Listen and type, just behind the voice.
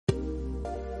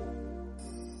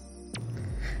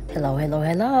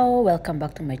Hello, welcome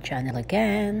back to my channel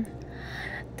again.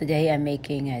 Today I'm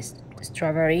making a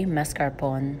strawberry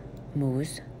mascarpone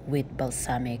mousse with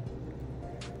balsamic.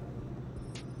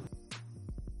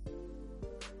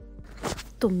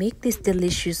 To make this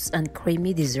delicious and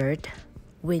creamy dessert,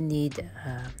 we need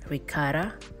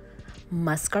ricotta,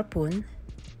 mascarpone,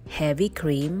 heavy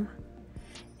cream,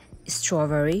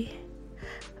 strawberry,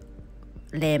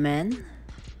 lemon,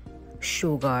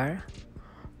 sugar,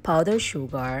 powdered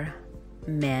sugar,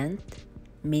 mint,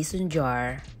 mason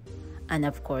jar, and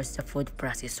of course the food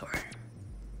processor.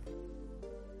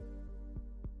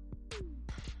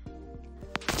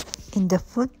 In the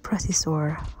food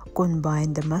processor,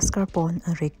 combine the mascarpone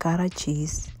and ricotta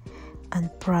cheese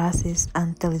and process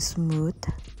until smooth,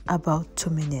 about 2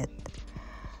 minutes.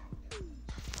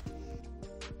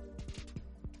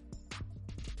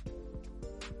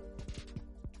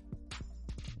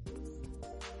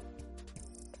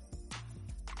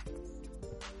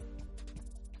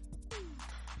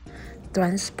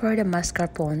 Transfer the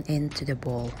mascarpone into the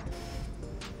bowl.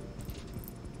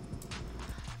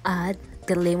 Add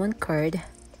the lemon curd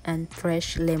and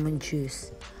fresh lemon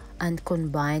juice and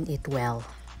combine it well.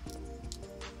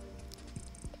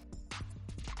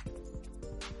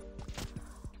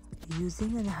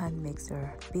 Using a hand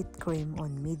mixer, beat cream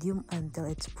on medium until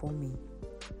it's foamy.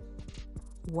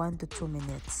 1 to 2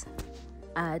 minutes.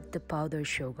 Add the powdered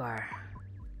sugar.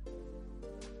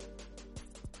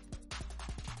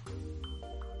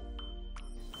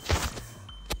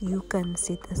 You can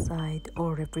set aside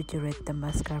or refrigerate the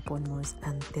mascarpone mousse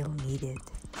until needed.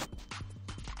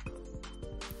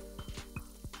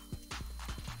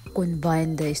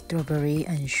 Combine the strawberry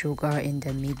and sugar in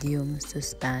the medium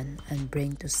saucepan and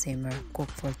bring to simmer.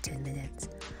 Cook for 10 minutes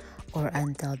or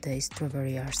until the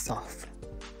strawberry are soft.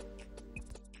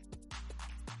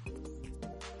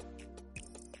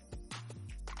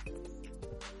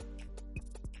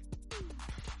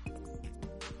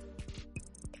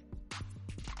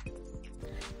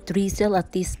 Drizzle a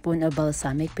teaspoon of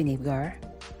balsamic vinegar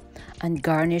and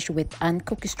garnish with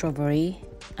uncooked strawberry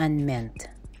and mint.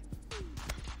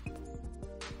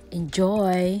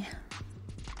 Enjoy!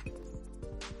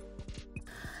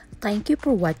 Thank you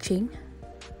for watching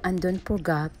and don't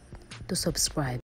forget to subscribe.